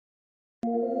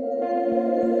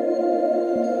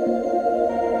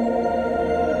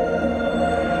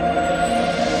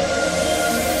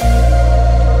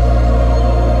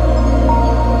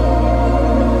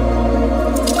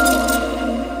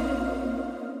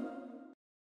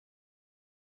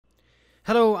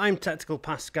Hello, I'm Tactical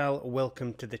Pascal.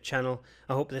 Welcome to the channel.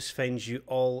 I hope this finds you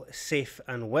all safe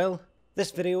and well. This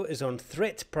video is on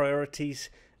threat priorities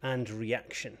and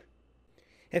reaction.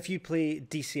 If you play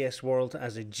DCS World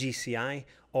as a GCI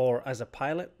or as a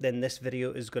pilot, then this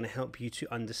video is going to help you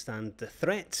to understand the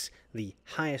threats, the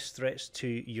highest threats to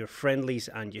your friendlies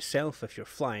and yourself if you're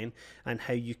flying, and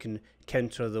how you can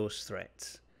counter those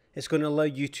threats. It's going to allow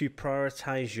you to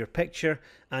prioritize your picture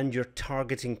and your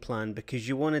targeting plan because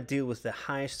you want to deal with the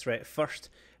highest threat first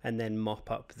and then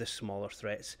mop up the smaller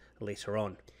threats later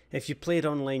on. If you played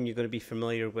online, you're going to be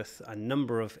familiar with a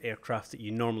number of aircraft that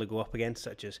you normally go up against,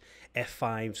 such as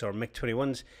F5s or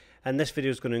MiG-21s, and this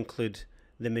video is going to include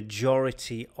the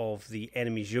majority of the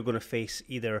enemies you're going to face,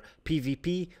 either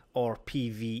PvP or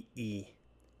PvE.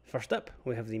 First up,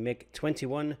 we have the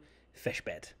MiG-21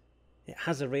 Fishbed. It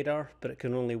has a radar, but it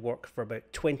can only work for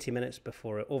about 20 minutes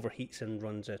before it overheats and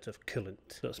runs out of coolant.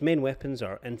 So its main weapons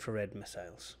are infrared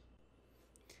missiles.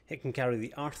 It can carry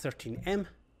the R-13M,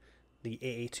 the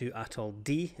AA-2 Atoll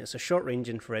D. It's a short-range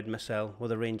infrared missile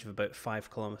with a range of about 5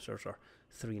 kilometers or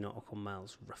 3 nautical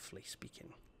miles, roughly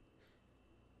speaking.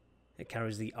 It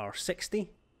carries the R-60,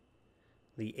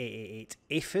 the AA-8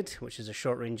 Aphid, which is a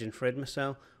short-range infrared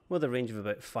missile with a range of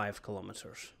about 5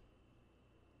 kilometers.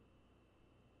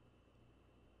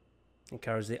 It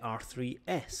carries the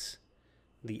R3S,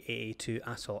 the AA-2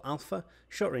 Atoll Alpha,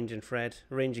 short-range infrared,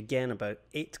 range again about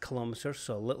 8 kilometers,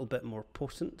 so a little bit more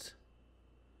potent.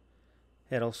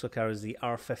 It also carries the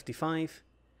R55,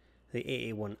 the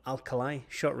AA-1 Alkali,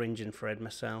 short-range infrared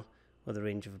missile with a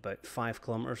range of about 5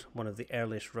 kilometers, one of the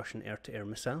earliest Russian air-to-air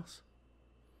missiles.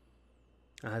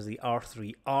 It has the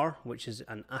R3R, which is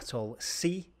an Atoll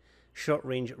C,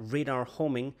 short-range radar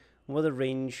homing with a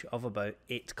range of about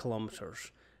 8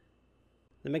 kilometers.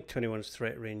 The MiG-21's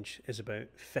threat range is about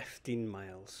 15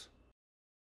 miles.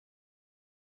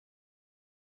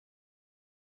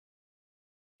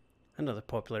 Another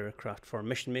popular aircraft for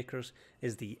mission makers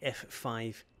is the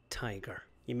F5 Tiger.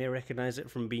 You may recognise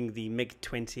it from being the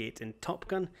MiG-28 in Top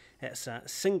Gun. It's a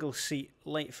single-seat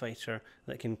light fighter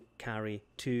that can carry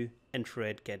 2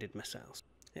 infrared-guided missiles.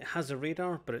 It has a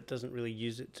radar, but it doesn't really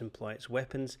use it to employ its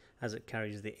weapons, as it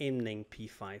carries the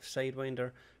AIM-9P5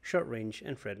 Sidewinder, short-range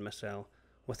infrared missile,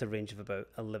 with a range of about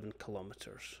 11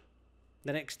 kilometers.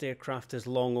 The next aircraft is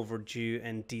long overdue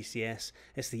in DCS.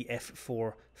 It's the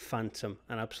F4 Phantom,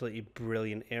 an absolutely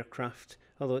brilliant aircraft,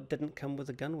 although it didn't come with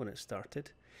a gun when it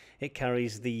started. It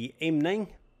carries the AIM-9,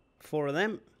 4 of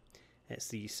them. It's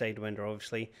the Sidewinder,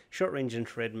 obviously. Short-range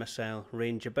infrared missile,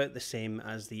 range about the same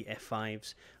as the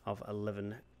F5s of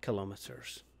 11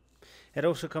 kilometers. It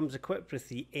also comes equipped with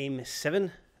the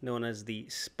AIM-7, known as the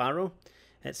Sparrow.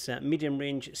 It's a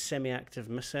medium-range semi-active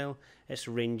missile. Its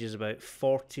range is about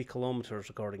 40 kilometers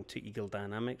according to Eagle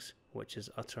Dynamics, which is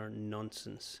utter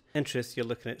nonsense. In truth, you're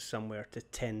looking at somewhere to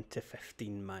 10 to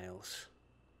 15 miles.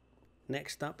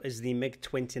 Next up is the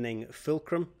MiG-29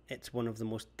 Fulcrum. It's one of the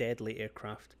most deadly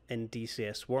aircraft in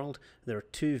DCS World. There are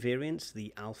 2 variants,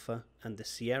 the Alpha and the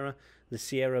Sierra. The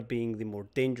Sierra being the more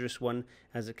dangerous one,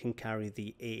 as it can carry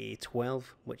the AA-12,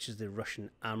 which is the Russian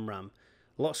AMRAAM.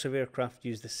 Lots of aircraft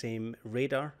use the same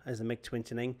radar as the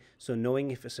MiG-29, so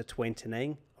knowing if it's a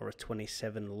 29 or a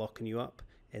 27 locking you up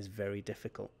is very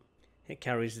difficult. It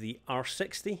carries the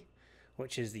R-60,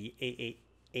 which is the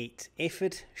AA-8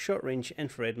 Aphid, short-range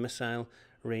infrared missile,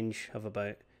 range of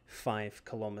about 5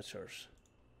 kilometers.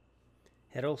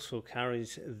 It also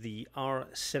carries the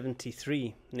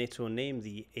R-73, NATO name,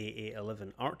 the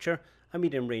AA-11 Archer, a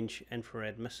medium-range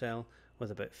infrared missile with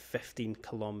about 15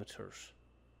 kilometers.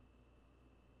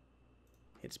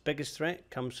 Its biggest threat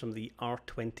comes from the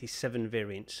R-27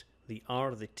 variants, the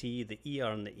R, the T, the ER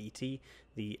and the ET,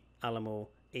 the Alamo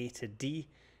A to D,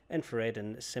 infrared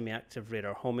and semi-active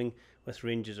radar homing with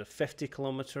ranges of 50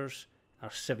 kilometers or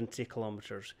 70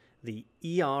 kilometers. The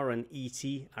ER and ET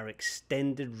are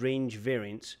extended range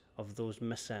variants of those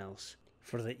missiles.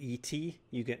 For the ET,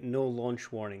 you get no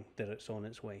launch warning that it's on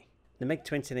its way. The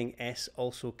MiG-29S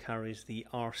also carries the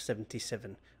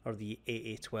R-77 or the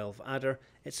AA-12 Adder.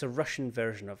 It's a Russian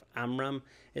version of AMRAAM.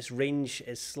 Its range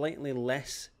is slightly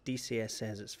less. DCS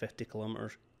says it's 50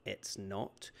 kilometers. It's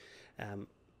not.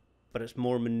 But it's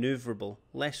more maneuverable.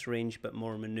 Less range, but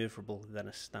more maneuverable than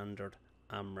a standard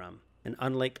AMRAAM. And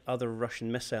unlike other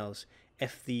Russian missiles,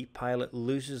 if the pilot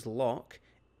loses lock,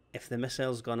 if the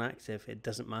missile's gone active, it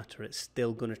doesn't matter, it's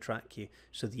still going to track you.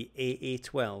 So the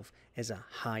AA-12 is a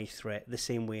high threat, the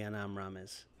same way an AMRAAM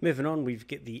is. Moving on, we've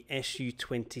got the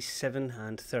Su-27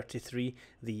 and 33,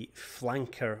 the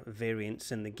flanker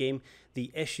variants in the game.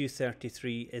 The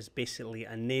Su-33 is basically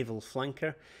a naval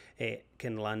flanker. It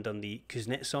can land on the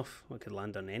Kuznetsov, or it could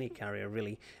land on any carrier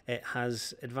really. It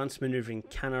has advanced manoeuvring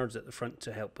canards at the front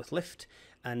to help with lift,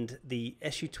 and the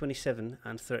Su-27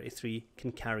 and 33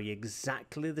 can carry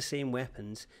exactly the same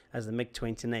weapons as the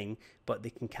MiG-29, but they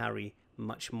can carry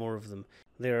much more of them.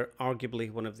 They're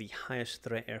arguably one of the highest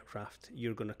threat aircraft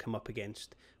you're going to come up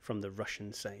against from the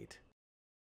Russian side.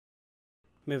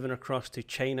 Moving across to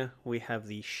China, we have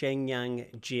the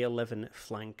Shenyang J-11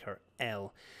 Flanker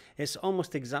L. It's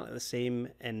almost exactly the same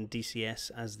in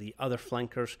DCS as the other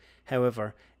flankers,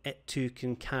 however, it too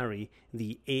can carry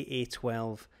the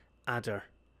AA-12 Adder.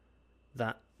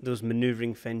 Those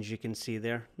manoeuvring fins you can see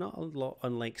there, not a lot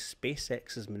unlike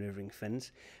SpaceX's manoeuvring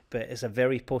fins, but it's a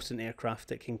very potent aircraft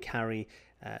that can carry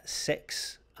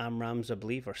 6 AMRAAMs, I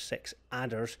believe, or 6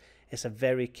 Adders. It's a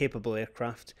very capable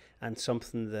aircraft and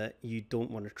something that you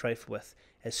don't want to trifle with.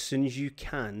 As soon as you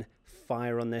can,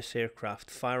 fire on this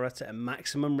aircraft. Fire at it at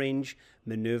maximum range,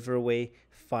 manoeuvre away,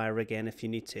 fire again if you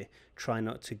need to. Try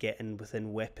not to get in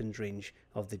within weapons range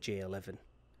of the J-11.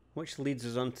 Which leads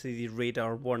us on to the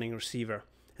radar warning receiver.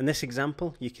 In this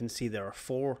example, you can see there are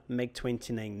 4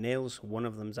 MiG-29 nails. One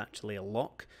of them is actually a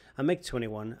lock, a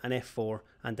MiG-21, an F4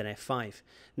 and an F5.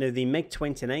 Now the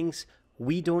MiG-29s,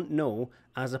 we don't know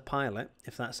as a pilot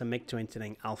if that's a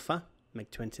MiG-29 Alpha,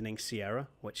 MiG-29 Sierra,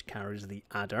 which carries the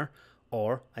Adder,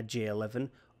 or a J-11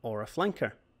 or a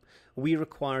flanker. We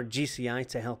require GCI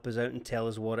to help us out and tell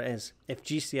us what it is. If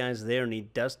GCI is there and he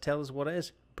does tell us what it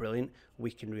is, brilliant, we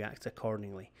can react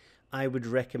accordingly. I would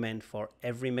recommend for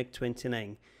every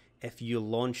MiG-29, if you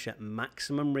launch at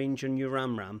maximum range on your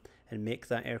AMRAAM and make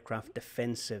that aircraft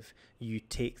defensive, you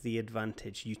take the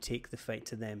advantage, you take the fight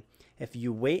to them. If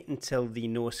you wait until the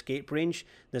no escape range,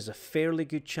 there's a fairly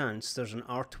good chance there's an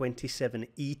R-27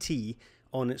 ET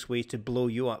on its way to blow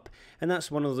you up. And that's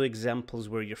one of the examples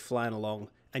where you're flying along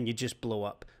and you just blow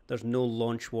up. There's no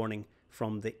launch warning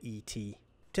from the ET.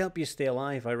 To help you stay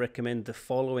alive, I recommend the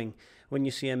following. When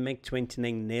you see a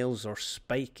MiG-29 nails or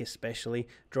spike especially,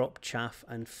 drop chaff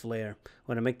and flare.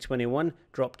 When a MiG-21,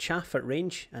 drop chaff at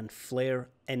range and flare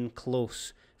in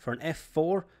close. For an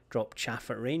F4, drop chaff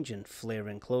at range and flare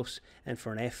in close. And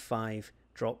for an F5,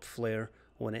 drop flare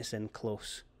when it's in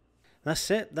close. That's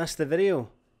it, that's the video.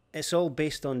 It's all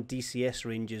based on DCS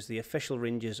ranges. The official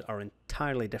ranges are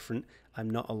entirely different. I'm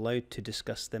not allowed to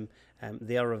discuss them.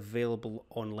 They are available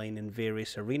online in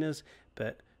various arenas,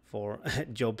 but for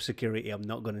job security, I'm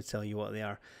not going to tell you what they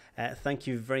are. Thank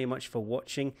you very much for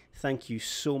watching. Thank you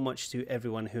so much to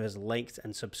everyone who has liked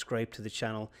and subscribed to the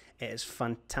channel. It is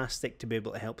fantastic to be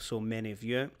able to help so many of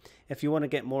you out. If you want to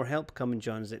get more help, come and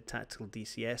join us at Tactical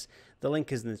DCS. The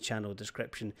link is in the channel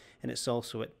description, and it's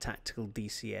also at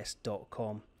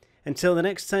tacticaldcs.com. Until the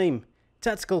next time,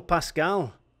 Tactical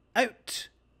Pascale, out!